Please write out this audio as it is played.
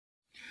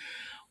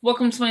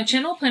Welcome to my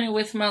channel, Planning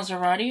with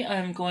Monserrate.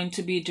 I'm going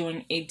to be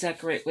doing a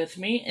Decorate With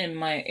Me in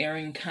my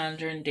Erin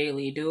Condren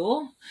Daily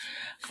Duel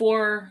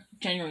for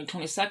January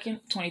 22nd,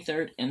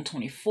 23rd, and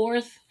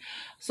 24th.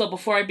 So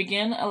before I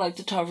begin, I'd like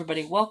to tell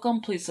everybody welcome.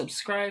 Please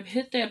subscribe,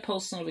 hit that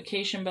post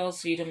notification bell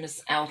so you don't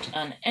miss out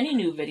on any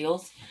new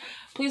videos.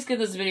 Please give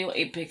this video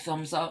a big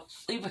thumbs up,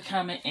 leave a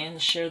comment,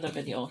 and share the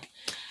video.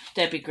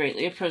 That'd be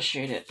greatly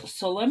appreciated.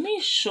 So let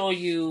me show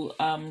you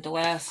the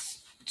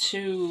last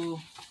two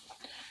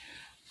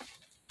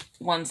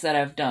ones that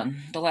I've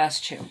done, the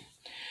last two.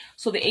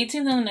 So the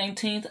 18th and the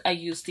 19th, I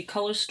used the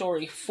Color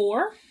Story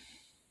 4,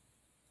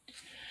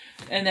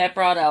 and that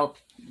brought out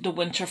the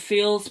winter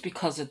feels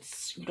because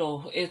it's,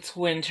 it's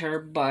winter,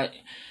 but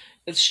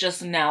it's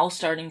just now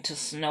starting to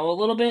snow a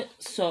little bit,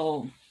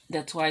 so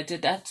that's why I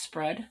did that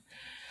spread.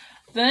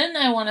 Then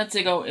I wanted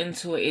to go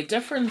into a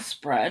different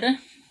spread,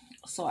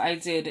 so I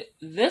did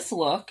this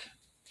look,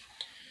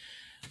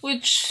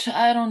 which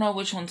I don't know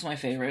which one's my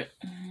favorite.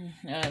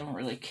 I don't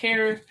really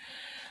care.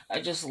 I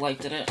just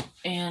liked it,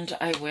 and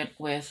I went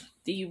with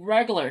the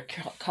regular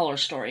Color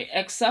Story,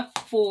 except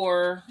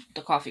for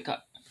the coffee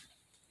cup.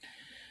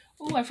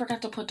 Oh, I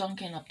forgot to put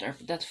Dunkin' up there,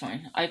 but that's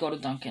fine. I go to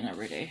Dunkin'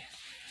 every day.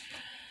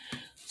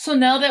 So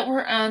now that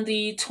we're on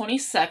the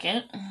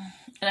 22nd, and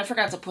I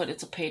forgot to put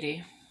it's a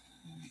payday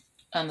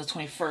on the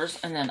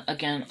 21st, and then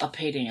again a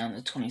payday on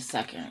the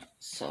 22nd.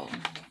 So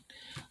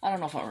I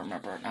don't know if I'll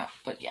remember or not,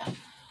 but yeah.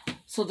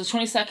 So the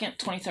 22nd,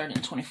 23rd,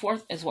 and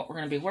 24th is what we're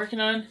going to be working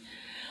on.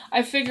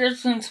 I figured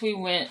since we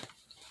went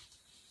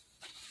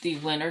the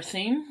winter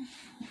theme,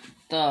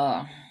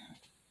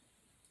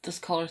 this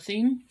color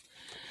theme,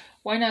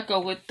 why not go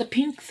with the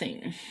pink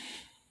theme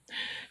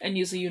and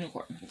use a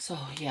unicorn? So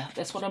yeah,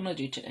 that's what I'm going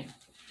to do today.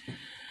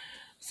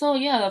 So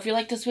yeah, if you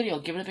like this video,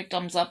 give it a big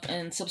thumbs up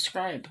and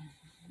subscribe.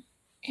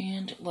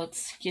 And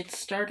let's get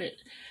started.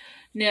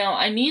 Now,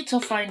 I need to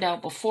find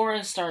out before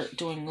I start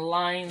doing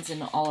lines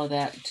and all of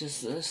that,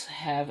 does this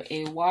have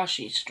a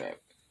washi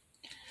strip?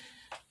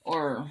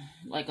 Or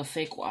like a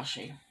fake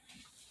washi,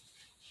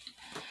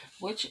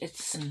 which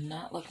it's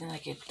not looking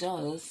like it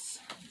does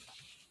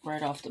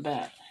right off the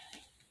bat.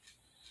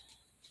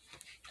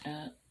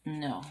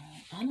 No,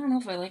 I don't know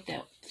if I like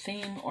that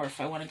theme or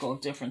if I want to go a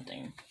different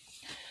theme.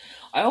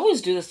 I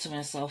always do this to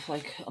myself,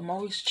 like I'm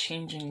always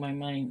changing my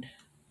mind.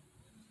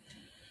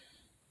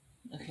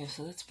 Okay,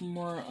 so that's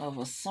more of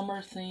a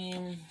summer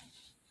theme.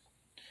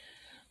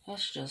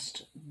 That's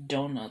just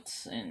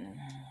donuts and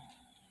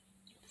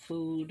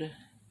food.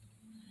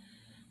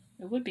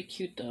 It would be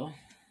cute though.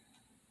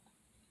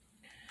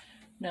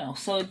 No,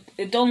 so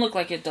it don't look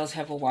like it does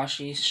have a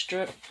washi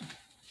strip,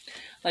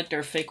 like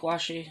they're fake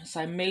washi. So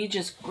I may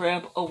just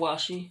grab a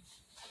washi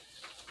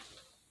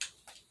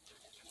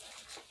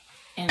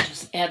and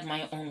just add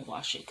my own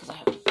washi because I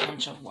have a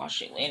bunch of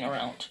washi laying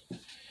around.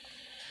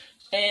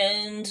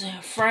 And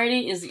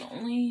Friday is the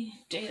only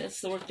day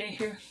that's the work day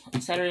here.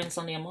 Saturday and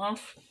Sunday I'm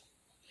off.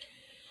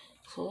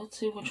 So let's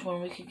see which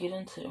one we could get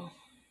into.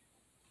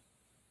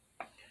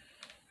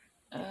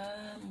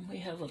 We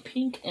have a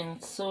pink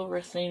and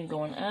silver theme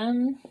going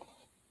on.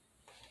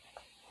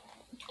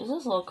 Is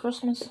this all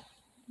Christmas?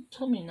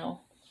 Tell me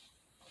no.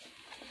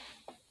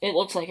 It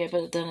looks like it,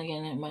 but then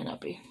again, it might not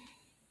be.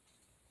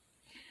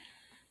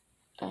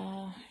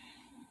 To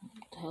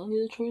tell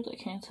you the truth, I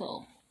can't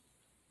tell.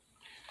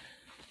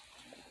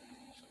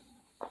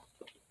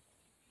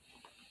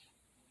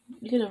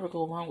 You can never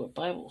go wrong with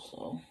Bible,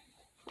 so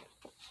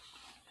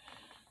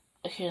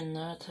I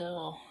cannot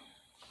tell.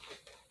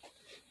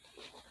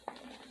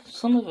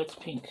 Some of it's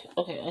pink.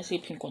 Okay, I see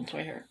pink ones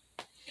right here.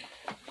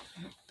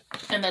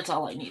 And that's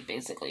all I need,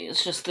 basically.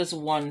 It's just this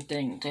one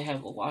thing to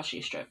have a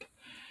washi strip.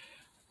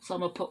 So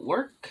I'm going to put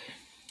work.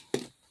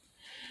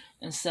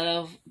 Instead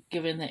of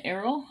giving the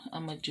arrow,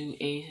 I'm going to do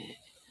a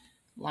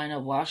line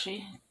of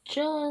washi.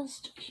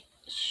 Just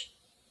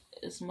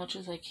as much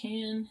as I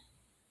can.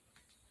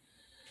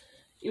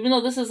 Even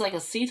though this is like a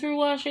see-through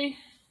washi,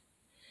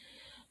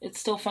 it's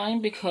still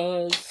fine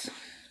because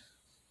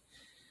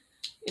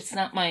it's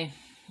not my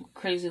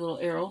crazy little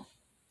arrow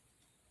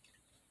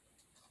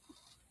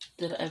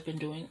that I've been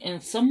doing.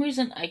 And for some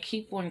reason, I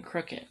keep one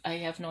crooked. I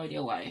have no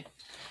idea why,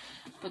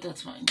 but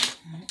that's fine.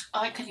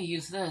 I could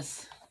use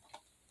this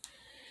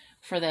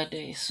for that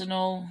day.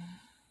 Snow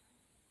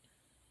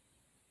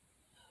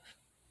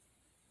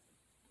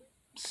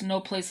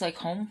place like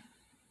home.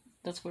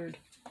 That's weird.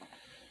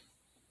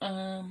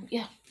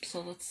 Yeah,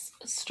 so let's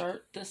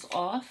start this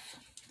off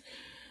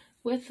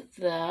with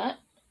that.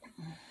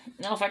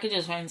 Now, if I could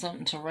just find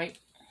something to write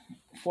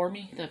for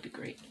me, that'd be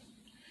great.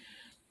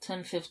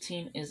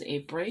 10:15 is a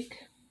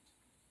break.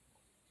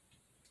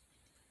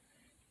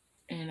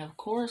 And of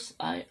course,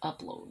 I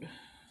upload.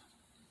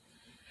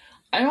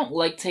 I don't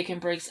like taking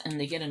breaks, and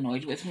they get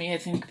annoyed with me, I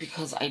think,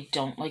 because I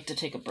don't like to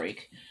take a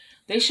break.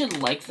 They should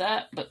like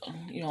that, but,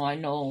 I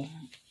know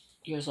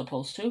you're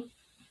supposed to.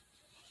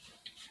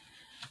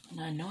 And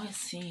I know I've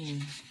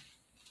seen...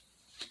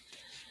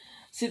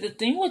 See, the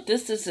thing with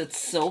this is it's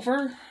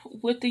silver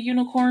with the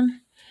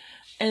unicorn.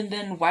 And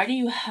then why do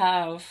you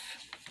have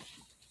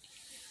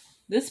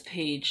this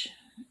page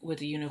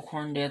with a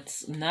unicorn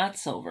that's not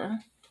silver.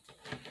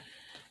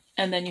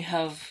 And then you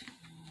have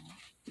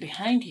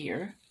behind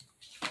here,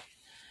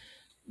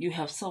 you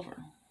have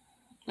silver.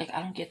 Like,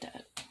 I don't get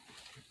that.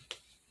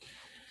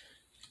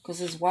 Because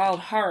this wild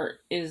heart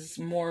is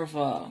more of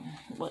a,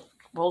 what,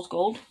 rose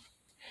gold?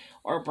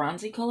 Or a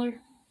bronzy color?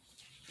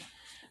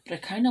 But I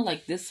kind of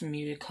like this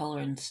muted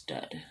color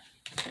instead.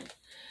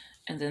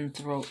 And then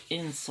throw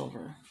in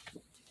silver.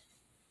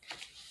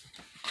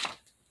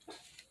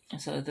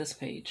 Instead of this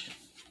page.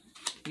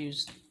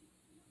 Use...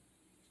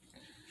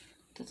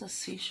 That's a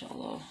seashell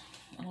though.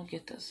 I don't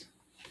get this.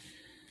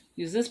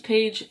 Use this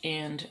page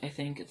and I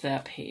think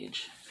that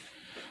page.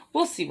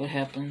 We'll see what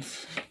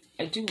happens.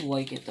 I do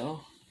like it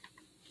though.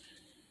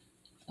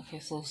 Okay,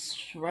 so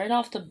right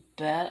off the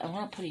bat, I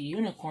want to put a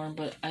unicorn,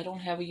 but I don't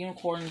have a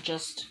unicorn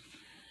just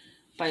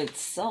by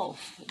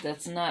itself.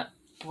 That's not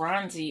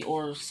bronzy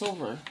or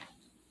silver.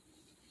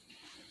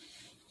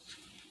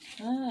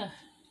 And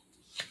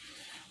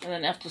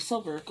then after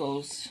silver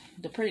goes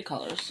the pretty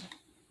colors.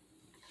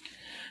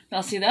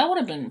 Now see, that would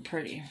have been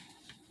pretty.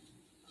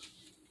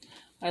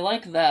 I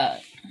like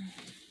that.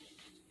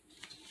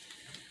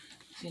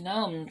 See,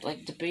 now I'm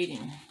like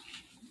debating.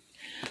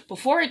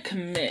 Before I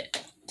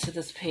commit to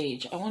this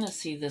page, I want to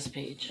see this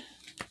page.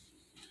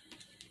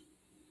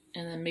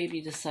 And then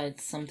maybe decide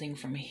something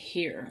from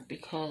here,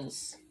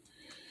 because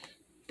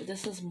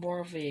this is more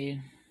of a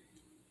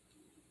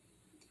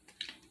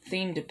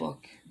themed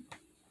book.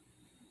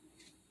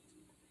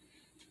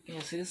 Yeah,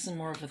 see, this is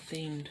more of a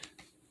themed.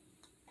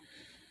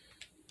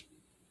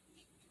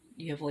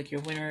 You have like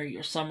your winter,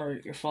 your summer,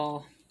 your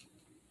fall.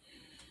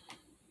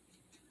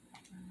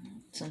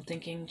 So I'm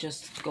thinking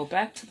just go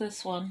back to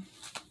this one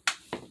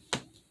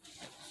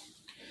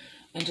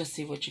and just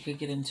see what you could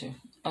get into.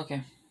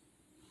 Okay.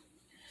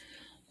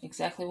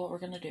 Exactly what we're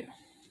going to do.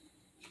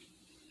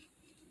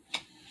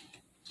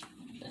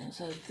 And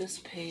so this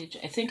page,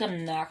 I think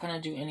I'm not going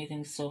to do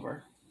anything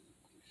silver.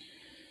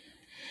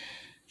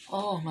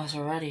 Oh,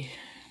 Monserrate.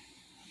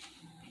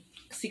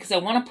 See, because I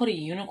want to put a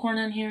unicorn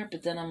in here,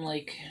 but then I'm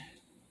like,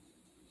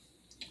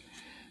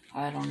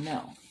 I don't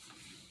know.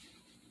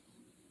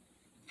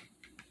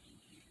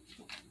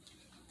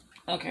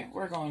 Okay,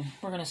 we're going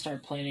to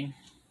start plating.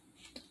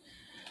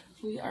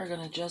 We are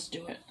going to just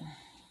do it.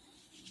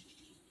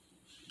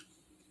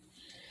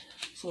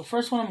 So the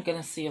first one I'm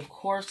going to see, of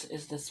course,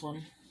 is this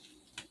one.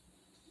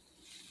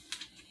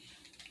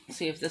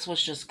 See, if this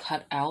was just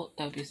cut out,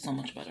 that would be so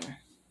much better.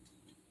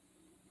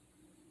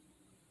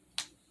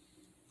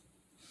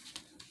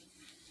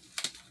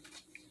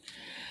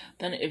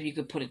 Then if you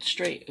could put it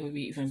straight, it would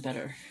be even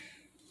better.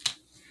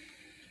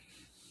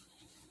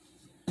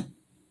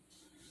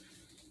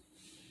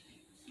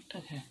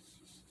 Okay.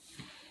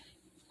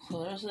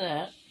 So there's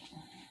that.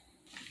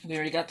 We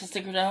already got the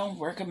sticker down.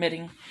 We're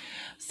committing.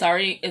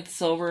 Sorry, it's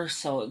silver,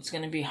 so it's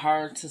going to be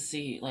hard to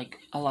see like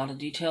a lot of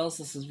details.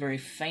 This is very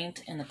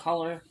faint in the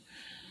color,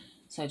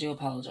 so I do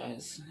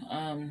apologize.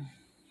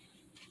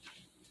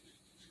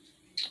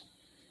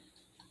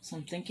 So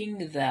I'm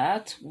thinking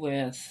that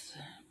with...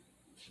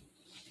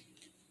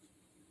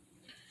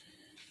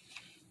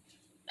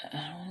 I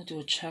don't want to do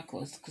a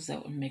checklist because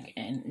that would make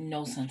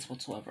no sense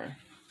whatsoever.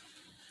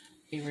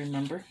 You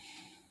remember?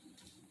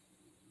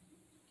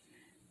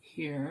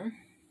 Here.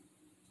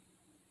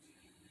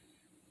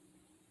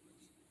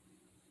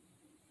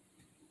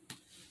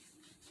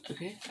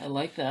 Okay, I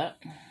like that.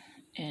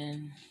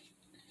 And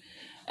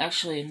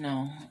actually,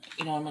 no.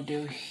 You know what I'm going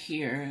to do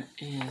here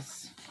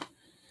is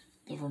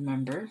the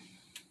remember.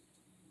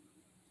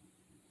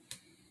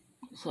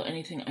 So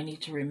anything I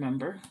need to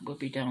remember will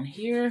be down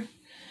here.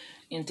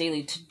 And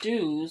daily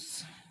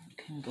to-dos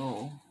can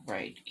go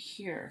right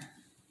here.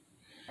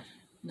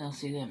 Now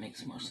see, that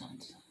makes more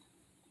sense.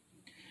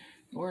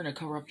 We're going to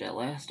cover up that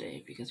last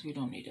day because we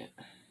don't need it.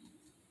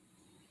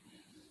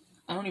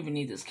 I don't even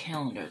need this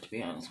calendar, to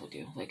be honest with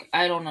you. Like,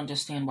 I don't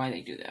understand why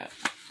they do that.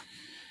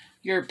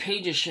 Your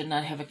pages should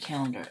not have a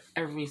calendar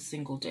every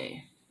single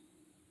day.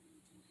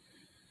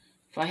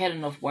 If I had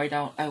enough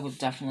whiteout, I would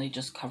definitely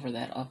just cover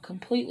that up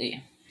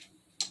completely.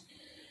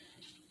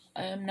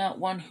 I am not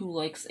one who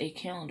likes a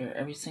calendar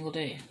every single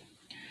day.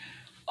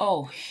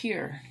 Oh,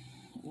 here.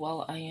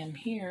 While I am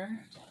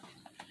here,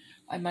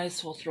 I might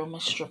as well throw my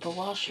strip of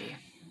washi.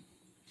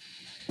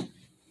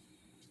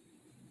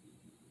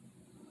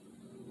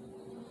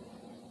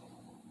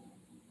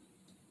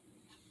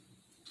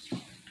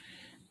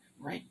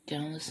 Right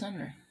down the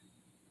center.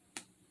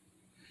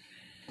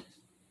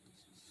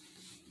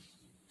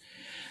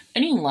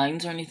 Any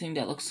lines or anything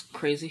that looks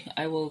crazy,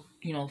 I will,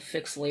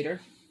 fix later.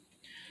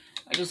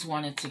 I just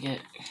wanted to get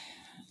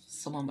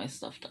some of my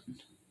stuff done.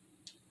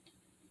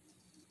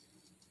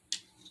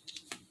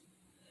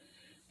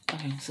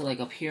 Okay, so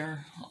like up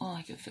here, oh,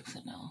 I can fix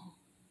it now.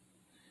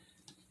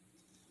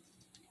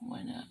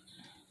 Why not?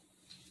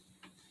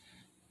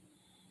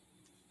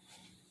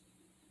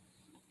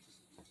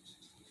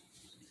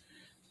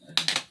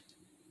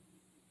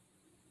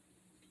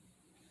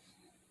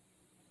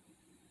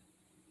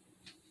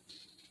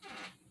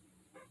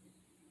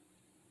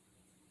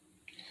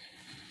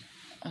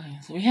 Okay,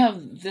 so we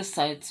have this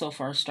side so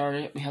far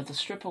started. We have the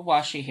strip of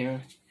washi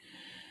here.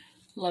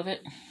 Love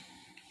it.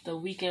 The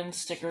weekend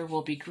sticker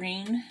will be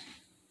green,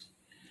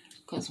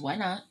 because why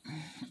not?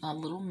 A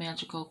little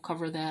magical,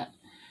 cover that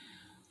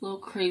little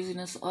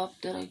craziness up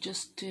that I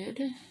just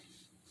did.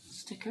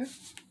 Sticker.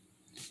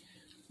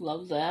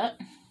 Love that.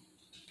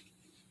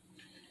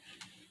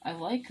 I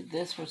like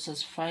this where it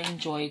says Find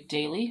Joy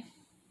Daily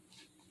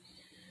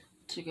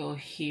to go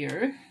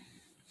here.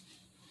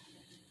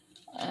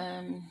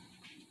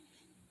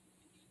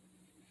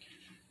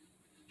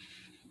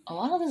 A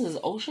lot of this is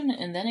ocean,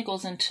 and then it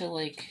goes into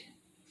like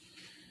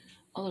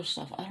other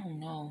stuff. I don't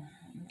know.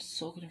 I'm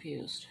so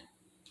confused.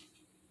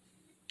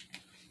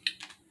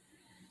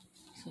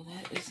 So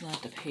that is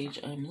not the page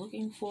I'm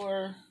looking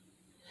for.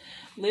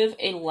 Live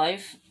a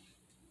life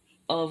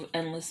of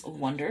endless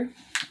wonder.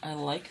 I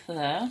like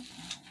that.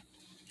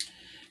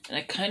 And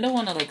I kind of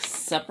want to like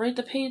separate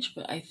the page,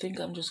 but I think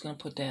I'm just going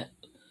to put that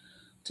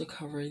to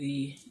cover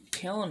the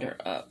calendar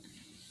up.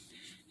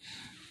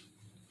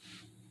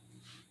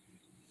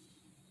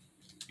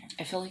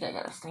 I feel like I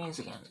gotta sneeze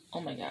again.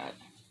 Oh my god.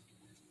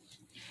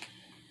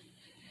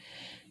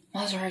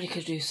 Monserrate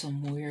could do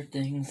some weird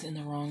things in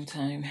the wrong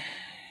time.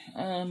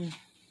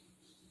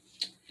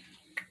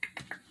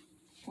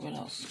 What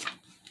else?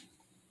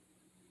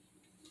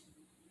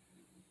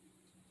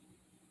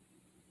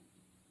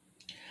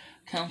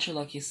 Count your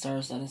lucky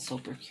stars. That is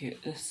super cute.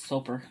 It's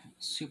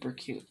super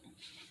cute.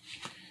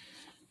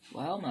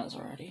 Wow,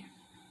 Monserrate.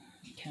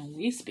 Can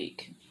we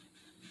speak?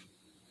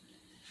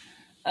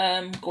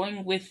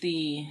 Going with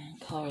the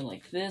color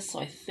like this, so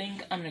I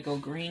think I'm gonna go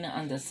green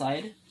on this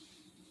side,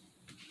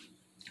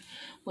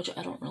 which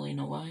I don't really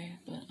know why,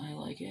 but I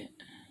like it.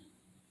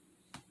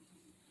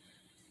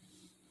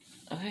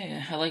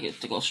 Okay, I like it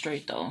to go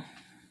straight though.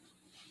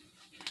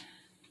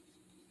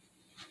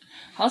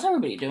 How's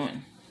everybody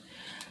doing?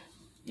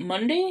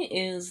 Monday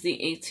is the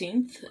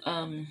 18th,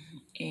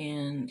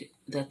 and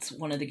that's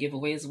one of the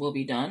giveaways will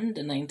be done.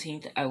 The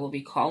 19th, I will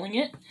be calling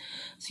it,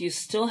 so you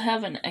still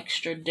have an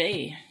extra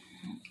day.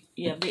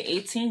 You have the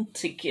 18th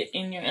to get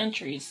in your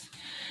entries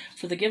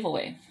for the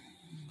giveaway.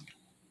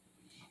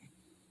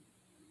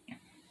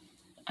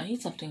 I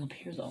need something up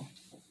here, though.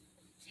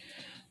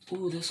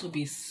 Ooh, this would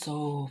be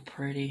so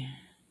pretty.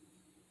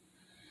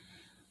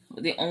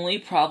 The only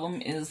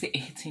problem is the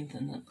 18th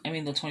and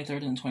the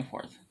 23rd and the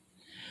 24th.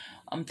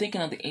 I'm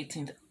thinking of the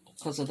 18th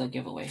because of the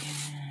giveaway.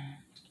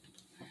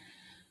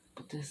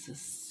 But this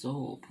is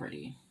so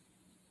pretty.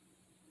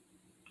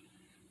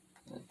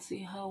 Let's see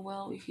how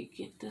well we could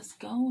get this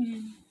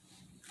going.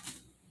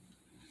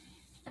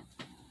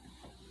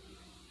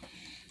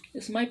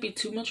 This might be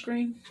too much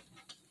green,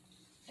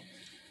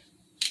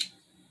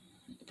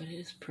 but it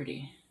is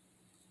pretty.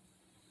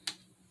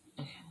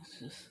 Okay, let's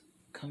just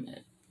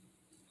commit.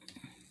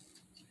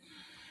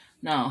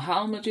 Now,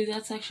 how I'm going to do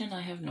that section,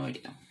 I have no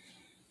idea.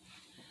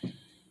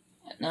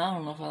 Now, I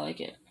don't know if I like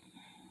it.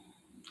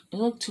 Does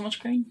it look too much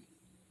green?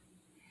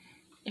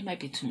 It might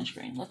be too much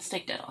green. Let's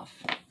take that off.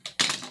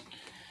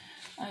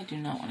 I do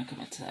not want to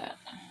commit to that.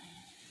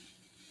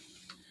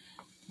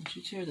 Don't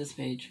you tear this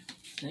page.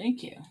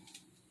 Thank you.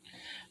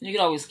 You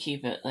could always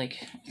keep it.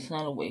 Like, it's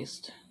not a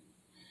waste.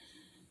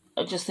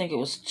 I just think it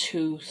was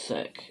too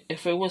thick.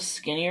 If it was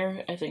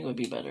skinnier, I think it would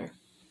be better.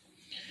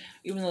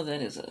 Even though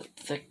that is a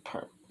thick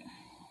part.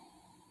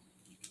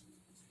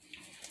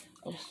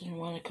 I just didn't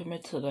want to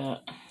commit to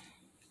that.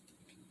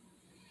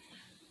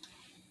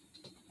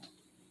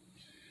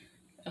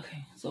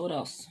 Okay, so what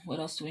else? What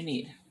else do we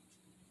need?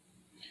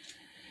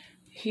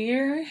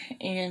 Here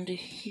and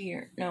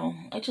here. No,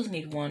 I just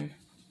need one.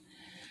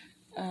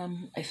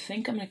 I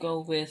think I'm going to go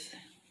with...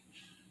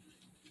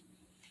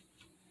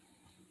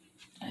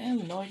 I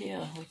have no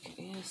idea. Like,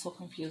 it is so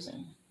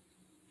confusing.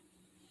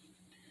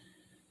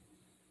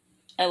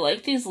 I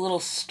like these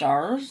little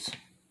stars.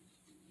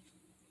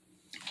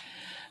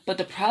 But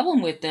the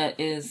problem with that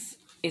is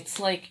it's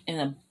like in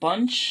a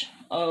bunch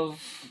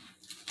of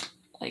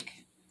like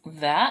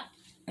that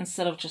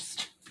instead of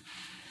just,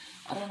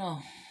 I don't know.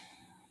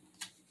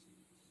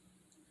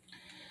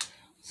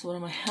 So what I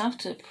might have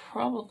to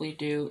probably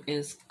do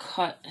is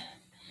cut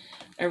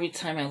every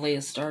time I lay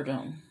a star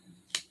down.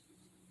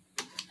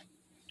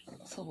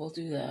 So we'll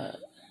do that.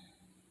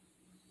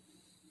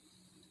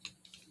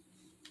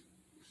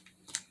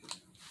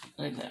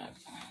 Like that.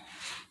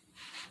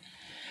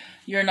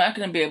 You're not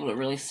going to be able to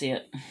really see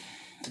it,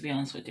 to be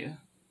honest with you.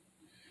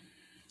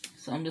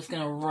 So I'm just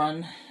going to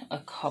run a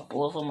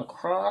couple of them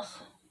across.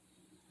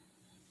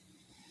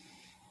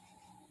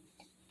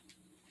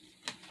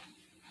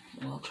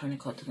 And I'll try to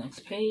cut the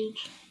next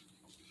page.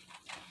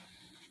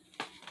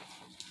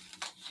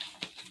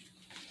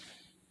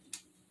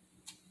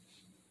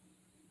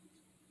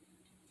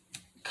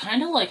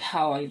 Kind of like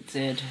how I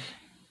did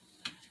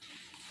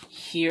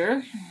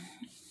here.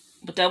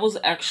 But that was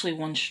actually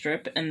one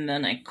strip, and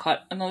then I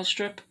cut another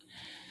strip.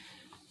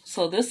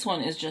 So this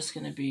one is just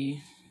going to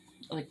be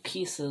like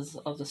pieces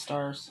of the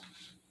stars,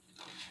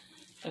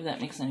 if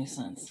that makes any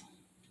sense.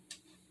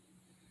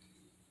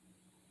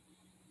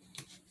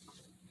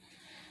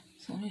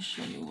 So let me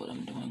show you what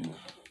I'm doing.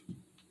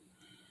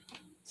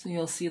 So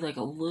you'll see like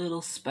a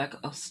little speck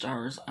of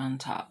stars on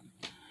top.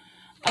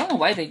 I don't know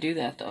why they do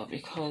that though,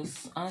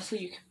 because honestly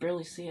you can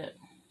barely see it.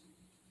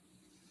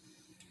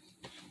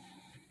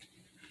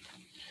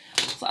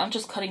 So I'm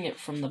just cutting it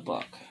from the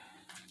book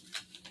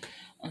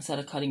instead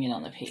of cutting it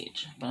on the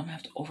page. But I'm going to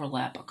have to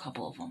overlap a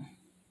couple of them.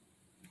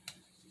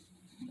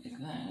 Like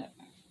that.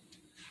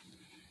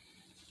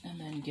 And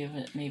then give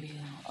it maybe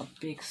a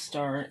big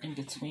star in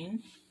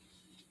between.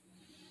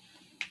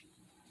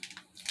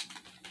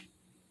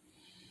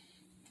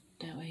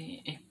 That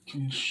way it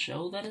can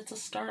show that it's a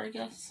star, I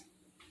guess.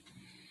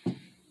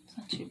 It's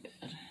not too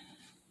bad.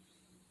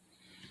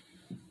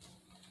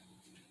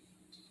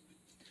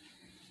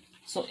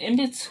 So in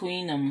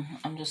between them,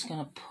 I'm just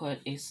going to put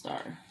a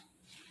star.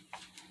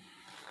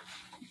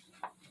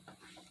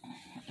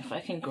 If I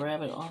can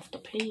grab it off the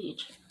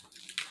page.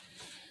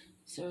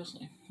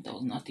 Seriously, that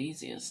was not the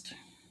easiest.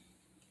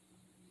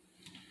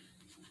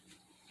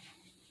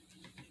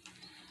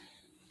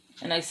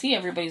 And I see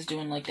everybody's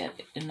doing like that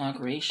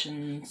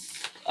inaugurations,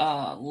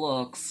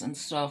 looks and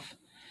stuff.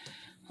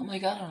 I'm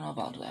like, I don't know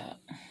about that.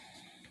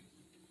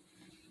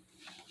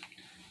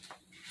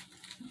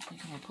 I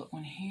think I'm going to put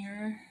one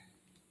here.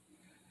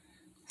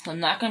 So I'm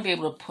not going to be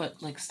able to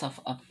put like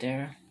stuff up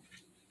there.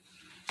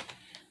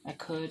 I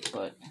could,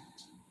 but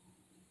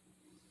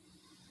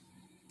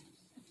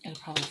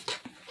it'll probably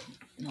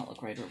not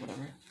look right or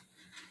whatever.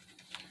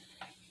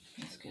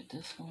 Let's get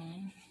this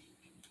one.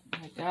 Oh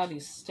my god,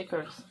 these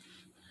stickers.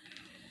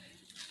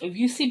 If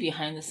you see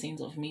behind the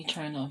scenes of me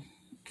trying to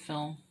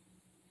film,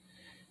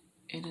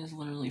 it is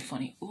literally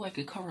funny. Ooh, I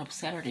could cover up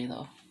Saturday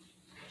though.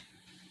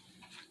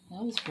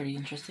 That was pretty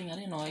interesting. I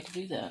didn't know I could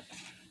do that.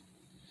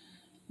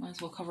 Might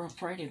as well cover up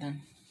Friday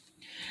then.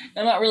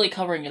 I'm not really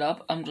covering it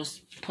up. I'm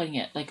just putting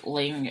it, like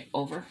layering it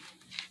over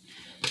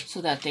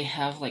so that they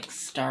have like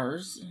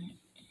stars.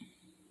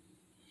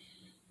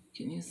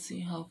 Can you see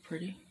how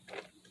pretty?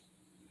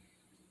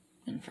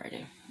 And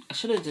Friday. I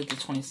should have did the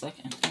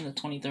 22nd and the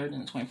 23rd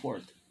and the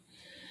 24th.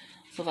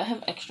 So if I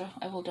have extra,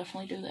 I will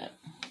definitely do that.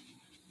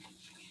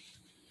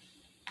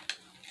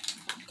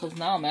 Because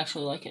now I'm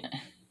actually liking it.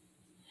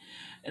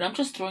 And I'm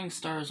just throwing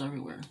stars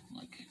everywhere.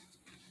 Like,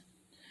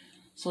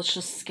 so it's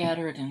just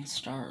scattered in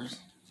stars,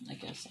 I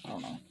guess. I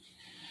don't know.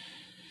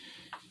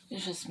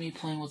 It's just me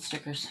playing with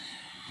stickers,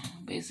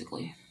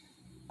 basically.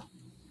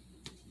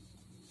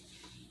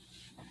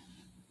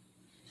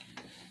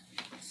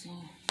 So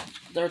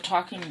they're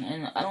talking,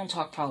 and I don't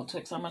talk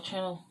politics on my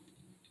channel.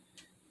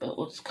 But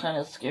what's kind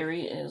of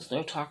scary is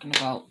they're talking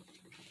about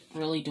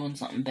really doing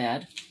something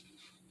bad.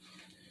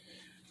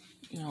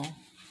 You know,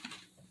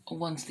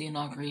 once the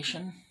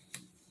inauguration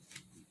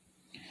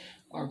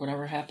or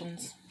whatever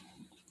happens.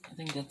 I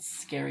think that's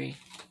scary.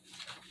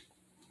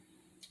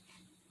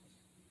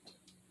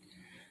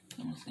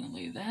 I'm just going to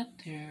lay that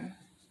there.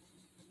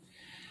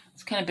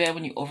 It's kind of bad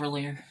when you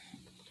overlay,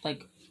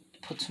 like,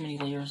 put too many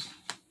layers.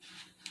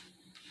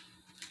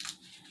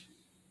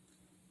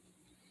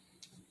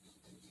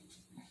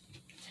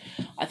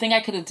 I think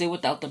I could have did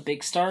without the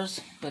big stars,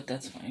 but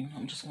that's fine.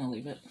 I'm just going to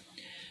leave it.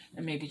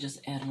 And maybe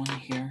just add one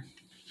here.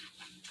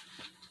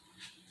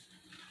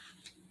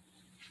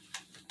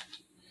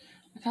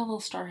 I got a little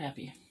star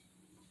happy.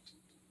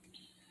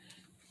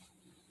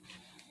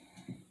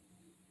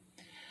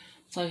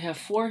 So I have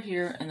 4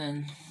 here and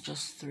then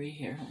just 3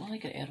 here. Well, I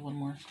could add one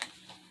more.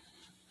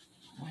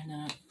 Why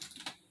not?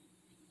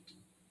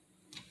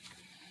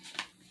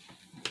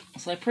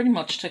 So I pretty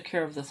much took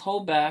care of this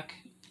whole back,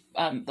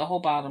 the whole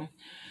bottom,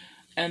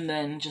 and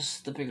then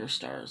just the bigger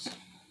stars.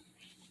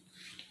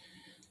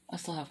 I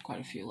still have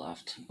quite a few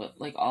left, but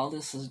like all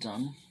this is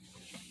done.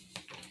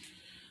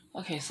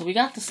 Okay, so we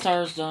got the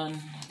stars done.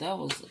 That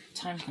was a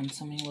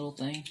time-consuming little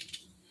thing.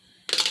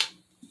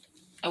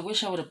 I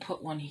wish I would have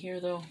put one here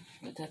though,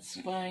 but that's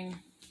fine.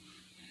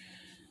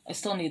 I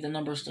still need the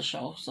numbers to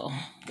show, so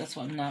that's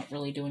why I'm not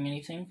really doing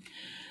anything.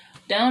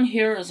 Down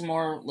here is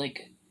more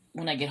like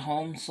when I get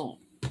home, so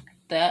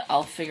that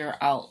I'll figure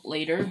out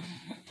later.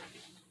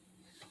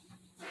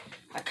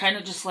 I kind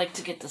of just like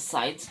to get the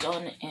sides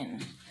done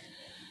and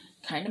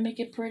kind of make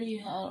it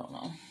pretty. I don't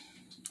know.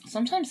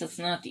 Sometimes it's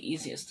not the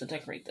easiest to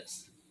decorate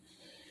this.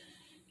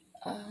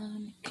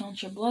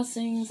 Count your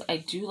blessings. I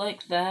do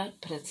like that,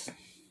 but it's...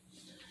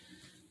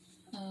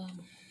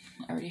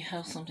 I already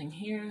have something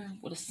here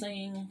with a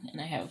saying, and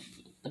I have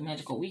the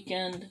magical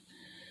weekend.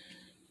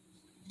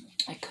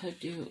 I could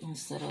do,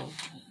 instead of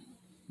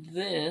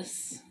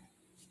this,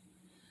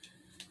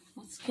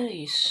 let's get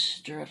a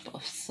strip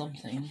of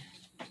something.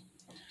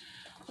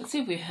 Let's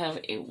see if we have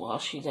a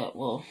washi that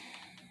will...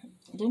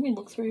 Didn't we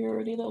look through here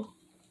already, though?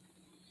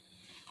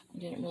 I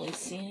didn't really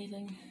see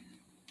anything.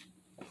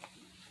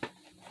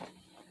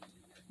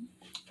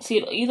 See,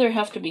 it'll either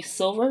have to be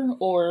silver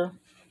or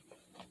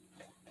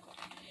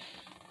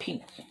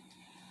pink.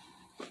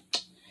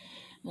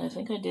 And I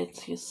think I did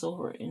see a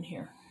silver in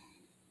here.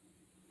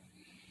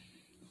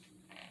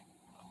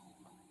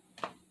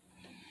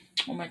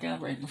 Oh my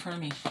god, right in front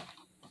of me.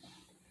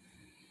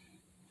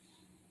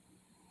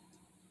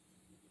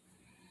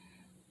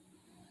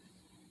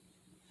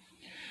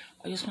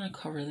 I just want to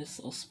cover this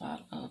little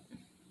spot up.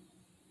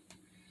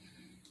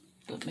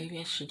 But maybe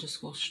I should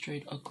just go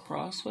straight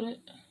across with it.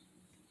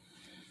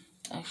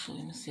 Actually,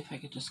 let me see if I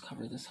could just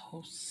cover this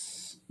whole...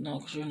 No,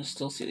 because you're going to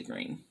still see the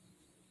green.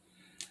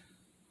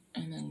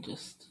 And then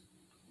just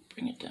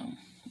bring it down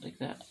like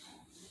that.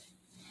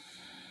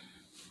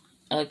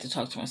 I like to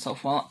talk to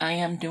myself while I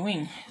am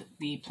doing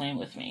the plan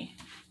with me.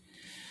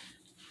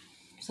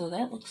 So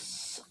that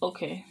looks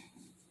okay.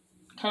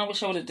 Kind of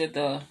wish I would have did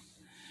the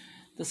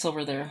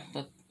silver there,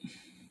 but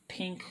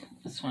pink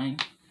is fine.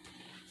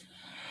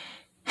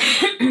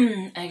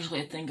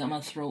 Actually, I think I'm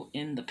going to throw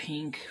in the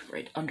pink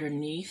right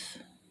underneath.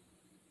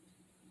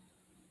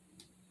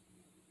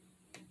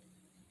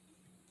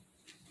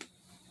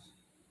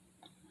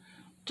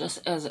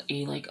 Just as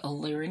a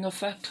layering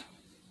effect.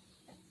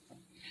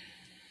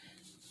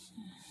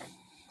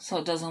 So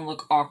it doesn't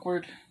look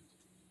awkward.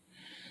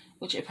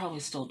 Which it probably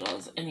still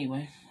does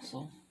anyway,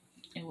 so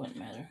it wouldn't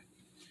matter.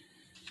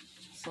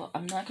 So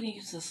I'm not going to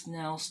use this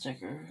now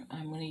sticker.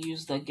 I'm going to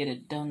use the Get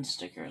It Done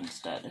sticker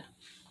instead.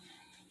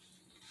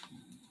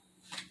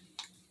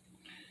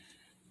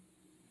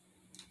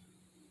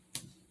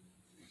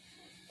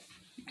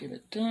 Get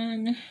it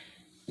done.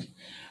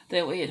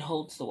 That way it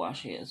holds the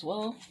washi as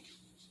well.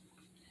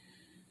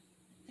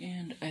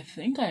 And I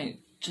think I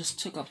just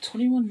took up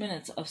 21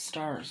 minutes of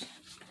stars.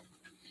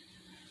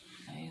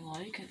 I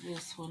like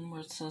this one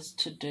where it says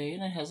today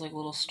and it has like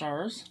little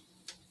stars.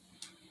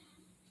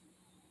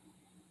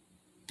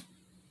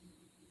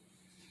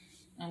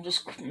 I'm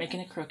just making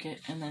it crooked,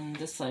 and then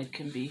this side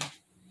can be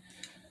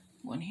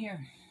one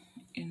here.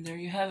 And there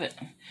you have it.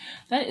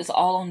 That is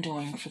all I'm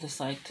doing for the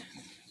site,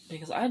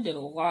 because I did a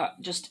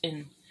lot just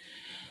in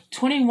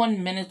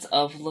 21 minutes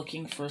of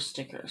looking for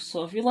stickers.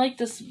 So if you like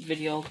this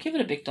video, give it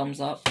a big thumbs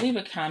up, leave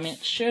a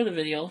comment, share the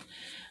video.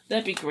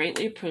 That'd be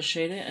greatly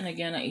appreciated. And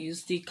again, I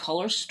used the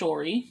color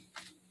story,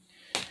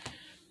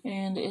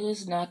 and it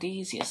is not the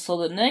easiest. So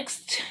the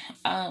next,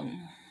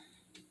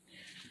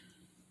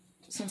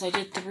 since I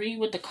did 3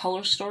 with the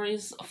color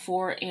stories,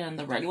 4 and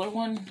the regular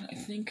one, I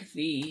think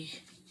the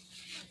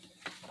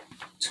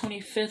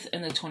 25th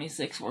and the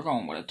 26th, we're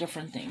going with a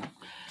different thing.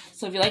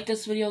 So if you like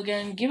this video,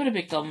 again, give it a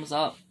big thumbs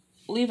up,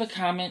 leave a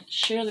comment,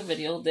 share the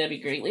video. That'd be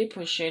greatly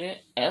appreciated.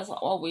 As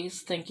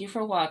always, thank you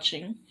for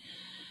watching,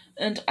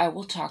 and I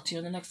will talk to you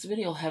in the next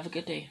video. Have a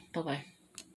good day. Bye-bye.